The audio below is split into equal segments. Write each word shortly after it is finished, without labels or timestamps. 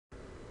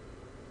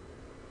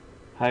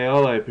Hi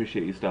all, I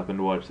appreciate you stopping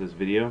to watch this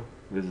video.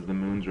 This is the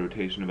moon's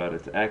rotation about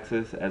its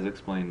axis as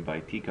explained by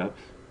teacups.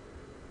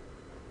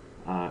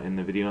 In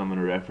the video I'm going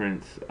to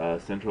reference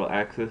central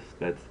axis,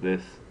 that's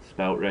this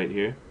spout right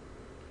here.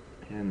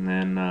 And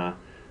then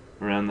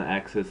around the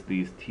axis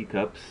these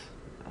teacups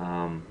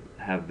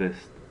have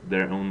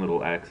their own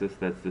little axis,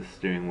 that's this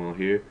steering wheel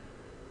here.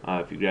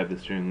 If you grab the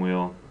steering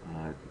wheel,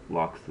 it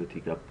locks the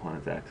teacup upon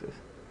its axis.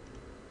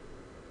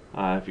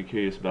 If you're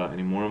curious about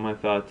any more of my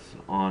thoughts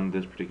on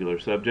this particular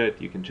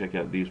subject, you can check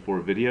out these 4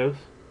 videos.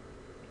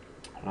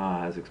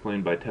 As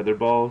explained by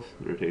tetherballs,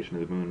 the rotation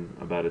of the moon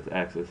about its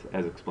axis,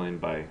 as explained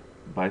by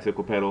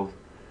bicycle pedals,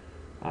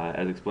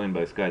 as explained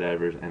by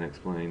skydivers, and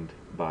explained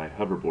by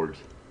hoverboards.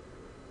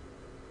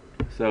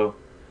 So,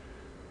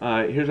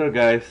 here's our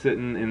guy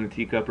sitting in the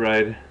teacup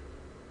ride.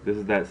 This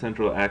is that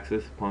central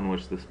axis upon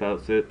which the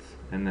spout sits,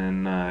 and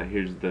then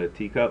here's the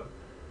teacup.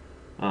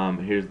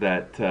 Here's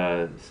that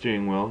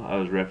steering wheel I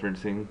was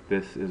referencing.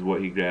 This is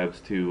what he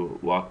grabs to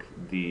lock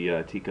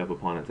the teacup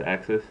upon its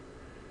axis.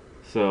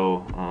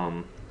 So,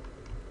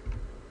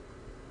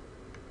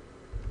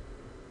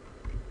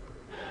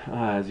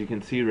 as you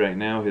can see right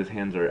now, his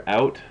hands are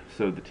out,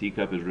 so the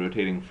teacup is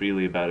rotating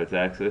freely about its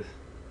axis.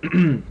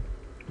 When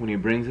he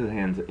brings his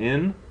hands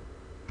in,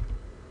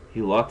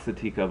 he locks the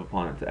teacup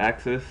upon its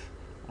axis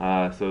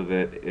so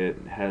that it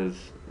has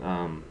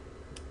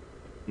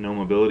no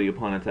mobility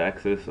upon its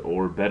axis,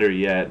 or better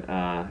yet,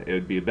 it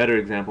would be a better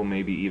example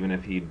maybe even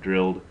if he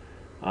drilled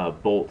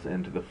bolts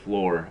into the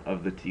floor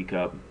of the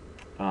teacup,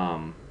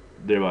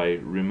 thereby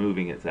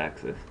removing its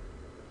axis.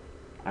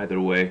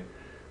 Either way,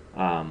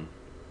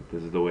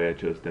 this is the way I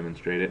chose to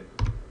demonstrate it.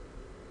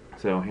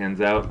 So hands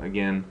out,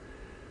 again,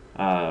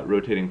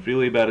 rotating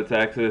freely about its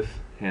axis,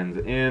 hands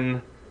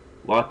in,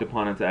 locked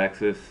upon its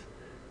axis,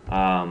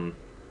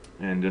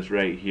 and just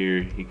right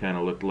here, he kind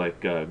of looked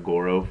like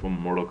Goro from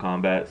Mortal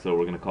Kombat, so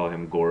we're going to call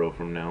him Goro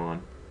from now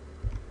on.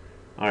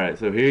 Alright,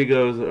 so here he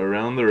goes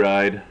around the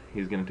ride.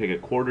 He's going to take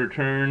a quarter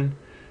turn,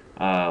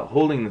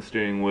 holding the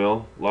steering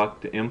wheel,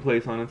 locked in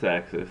place on its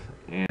axis,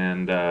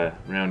 and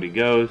round he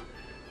goes,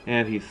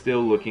 and he's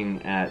still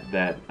looking at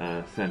that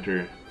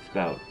center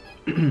spout.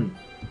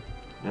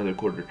 Another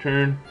quarter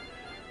turn,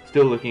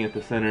 still looking at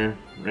the center,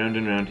 round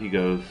and round he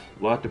goes,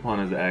 locked upon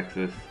his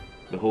axis,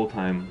 the whole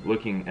time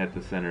looking at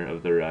the center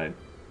of the ride.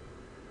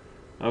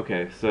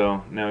 Okay,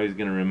 so now he's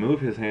going to remove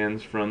his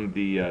hands from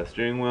the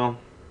steering wheel,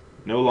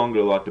 no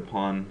longer locked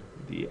upon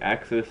the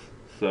axis,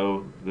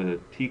 so the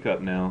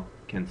teacup now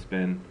can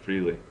spin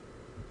freely.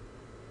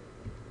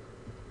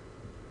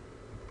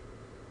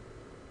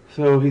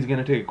 So he's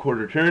going to take a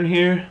quarter turn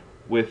here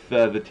with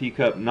the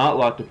teacup not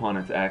locked upon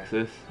its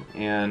axis,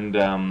 and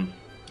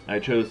I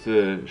chose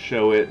to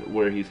show it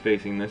where he's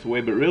facing this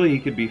way, but really he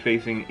could be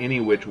facing any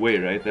which way,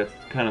 right? That's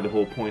kind of the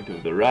whole point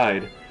of the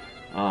ride,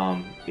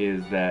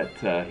 is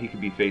that he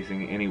could be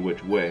facing any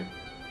which way.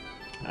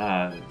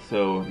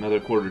 So another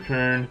quarter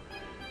turn,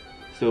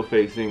 still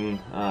facing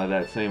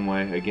that same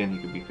way. Again, he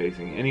could be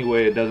facing any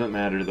way, it doesn't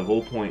matter. The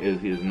whole point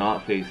is he is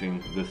not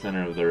facing the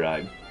center of the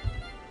ride.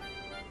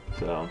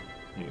 So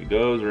here he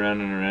goes around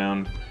and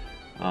around.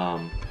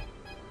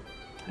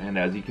 And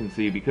as you can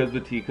see, because the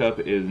teacup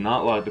is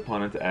not locked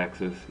upon its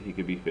axis, he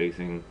could be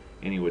facing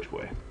any which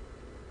way.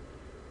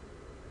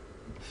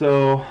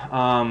 So,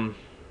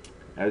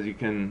 as you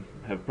can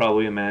have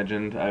probably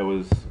imagined, I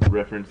was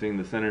referencing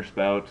the center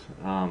spout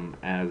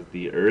as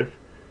the Earth.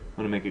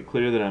 I want to make it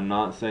clear that I'm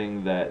not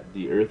saying that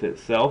the Earth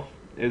itself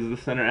is the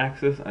center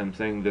axis. I'm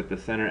saying that the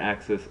center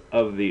axis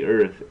of the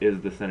Earth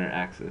is the center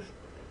axis.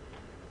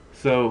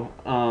 So,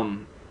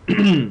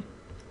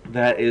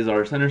 that is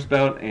our center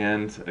spout,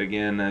 and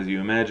again, as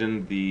you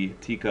imagine, the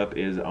teacup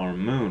is our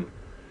moon.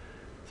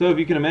 So if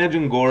you can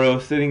imagine Goro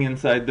sitting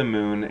inside the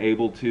moon,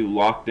 able to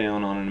lock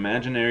down on an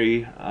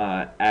imaginary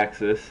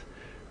axis,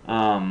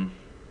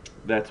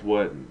 that's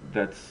what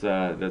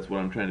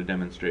I'm trying to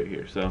demonstrate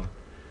here. So,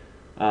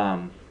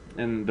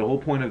 and the whole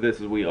point of this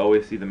is we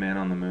always see the man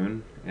on the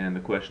moon, and the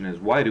question is,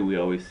 why do we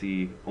always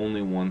see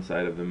only one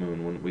side of the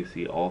moon? Wouldn't we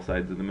see all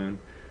sides of the moon?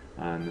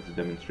 And this is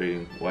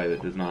demonstrating why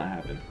that does not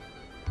happen.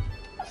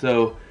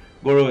 So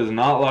Goro is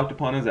not locked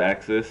upon his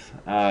axis.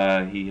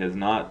 He has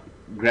not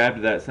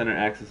grabbed that center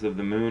axis of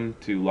the moon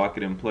to lock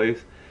it in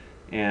place,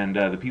 and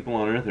the people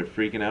on Earth are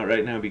freaking out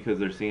right now because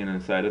they're seeing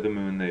a side of the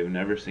moon they've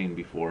never seen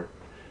before,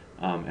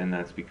 and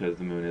that's because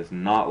the moon is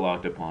not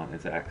locked upon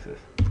its axis.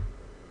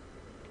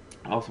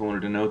 I also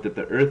wanted to note that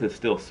the Earth is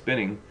still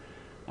spinning.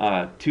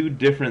 2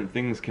 different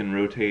things can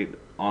rotate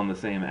on the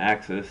same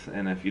axis,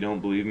 and if you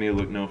don't believe me,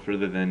 look no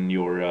further than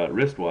your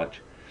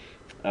wristwatch.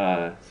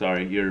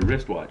 Your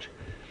wristwatch.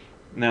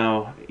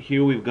 Now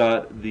here we've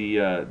got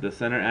the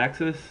center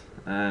axis,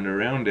 and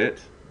around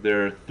it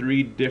there are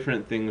 3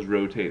 different things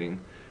rotating,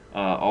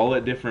 all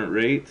at different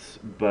rates,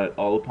 but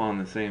all upon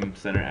the same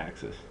center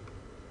axis.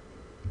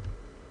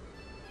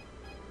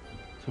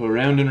 So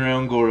around and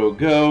around Goro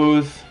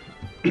goes.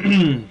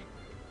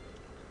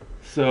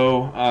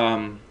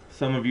 So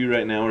some of you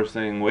right now are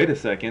saying, wait a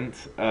second,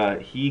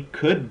 he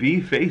could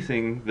be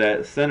facing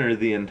that center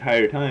the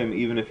entire time,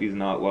 even if he's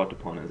not locked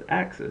upon his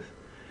axis.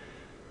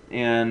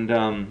 And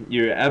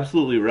you're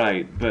absolutely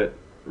right, but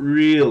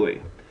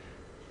really,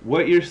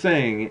 what you're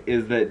saying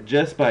is that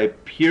just by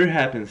pure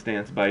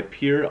happenstance, by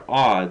pure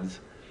odds,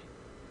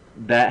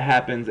 that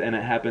happens, and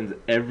it happens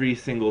every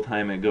single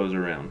time it goes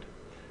around.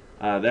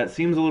 That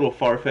seems a little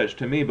far-fetched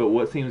to me, but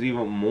what seems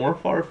even more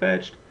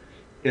far-fetched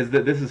is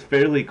that this is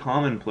fairly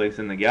commonplace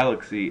in the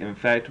galaxy. In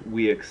fact,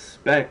 we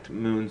expect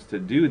moons to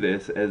do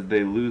this as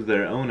they lose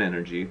their own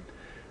energy.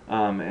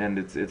 And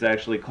it's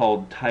actually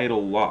called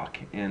tidal lock.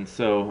 And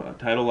so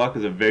tidal lock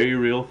is a very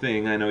real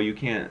thing. I know you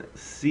can't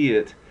see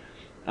it,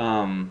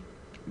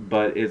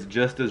 but it's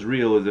just as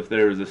real as if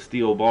there was a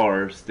steel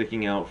bar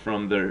sticking out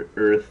from the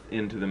Earth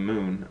into the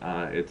moon.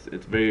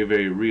 It's very,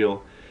 very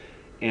real.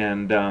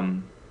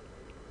 And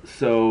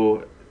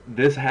so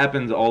this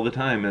happens all the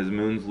time as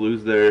moons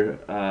lose their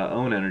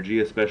own energy,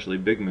 especially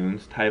big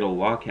moons. Tidal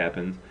lock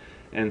happens.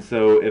 And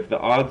so if the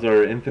odds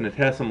are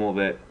infinitesimal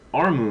that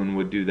our moon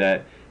would do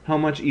that, how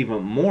much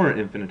even more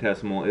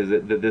infinitesimal is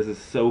it that this is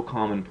so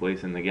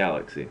commonplace in the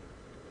galaxy?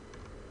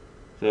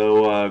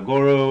 So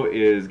Goro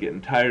is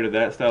getting tired of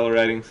that style of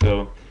riding,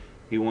 so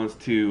he wants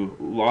to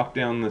lock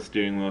down the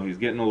steering wheel. He's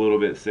getting a little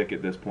bit sick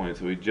at this point,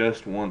 so he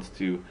just wants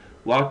to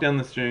lock down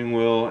the steering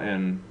wheel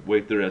and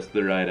wait the rest of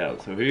the ride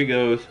out. So here he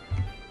goes,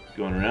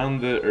 going around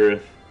the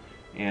Earth,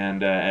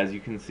 and as you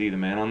can see, the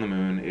man on the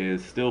moon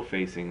is still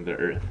facing the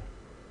Earth.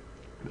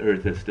 The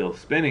Earth is still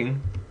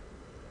spinning.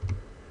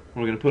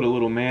 We're going to put a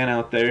little man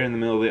out there in the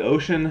middle of the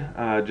ocean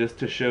just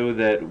to show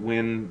that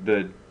when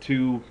the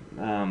two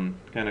kind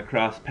of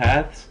cross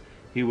paths,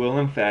 he will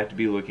in fact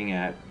be looking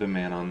at the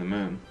man on the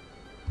moon.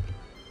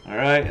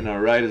 Alright, and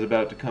our ride is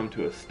about to come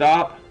to a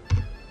stop.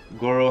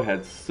 Goro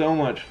had so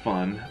much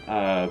fun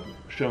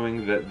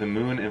showing that the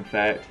moon in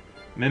fact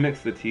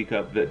mimics the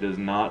teacup that does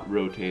not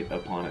rotate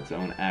upon its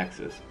own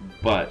axis.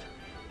 But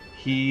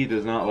he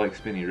does not like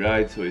spinny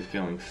rides, so he's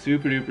feeling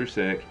super duper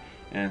sick,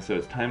 and so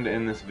it's time to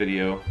end this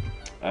video.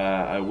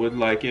 I would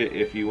like it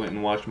if you went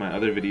and watched my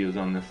other videos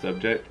on this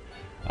subject,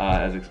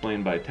 as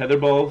explained by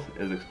tetherballs,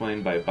 as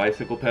explained by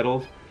bicycle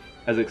pedals,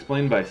 as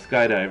explained by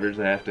skydivers.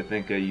 I have to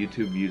thank a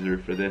YouTube user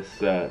for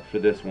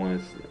this one.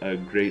 It's a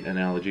great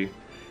analogy.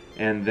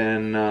 And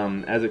then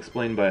as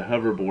explained by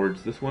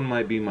hoverboards. This one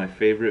might be my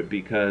favorite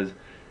because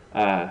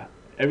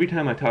every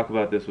time I talk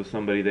about this with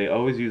somebody, they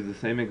always use the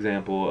same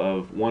example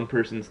of one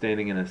person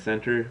standing in a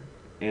center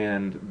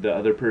and the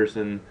other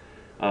person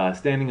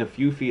standing a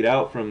few feet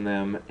out from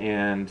them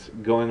and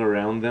going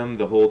around them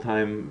the whole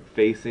time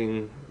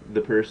facing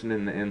the person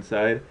in the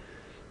inside.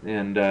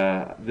 And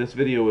this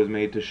video was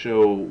made to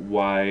show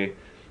why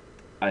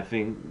I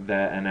think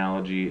that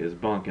analogy is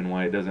bunk and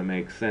why it doesn't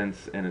make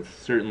sense, and it's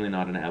certainly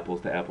not an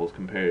apples to apples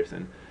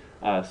comparison.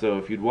 So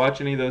if you'd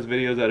watch any of those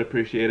videos, I'd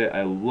appreciate it.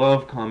 I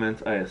love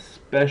comments. I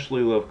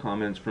especially love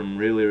comments from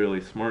really,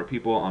 really smart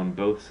people on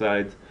both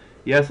sides.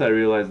 Yes, I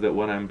realize that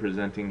what I'm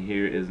presenting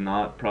here is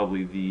not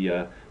probably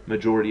the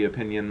majority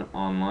opinion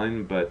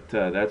online, but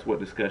that's what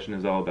discussion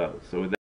is all about. So with that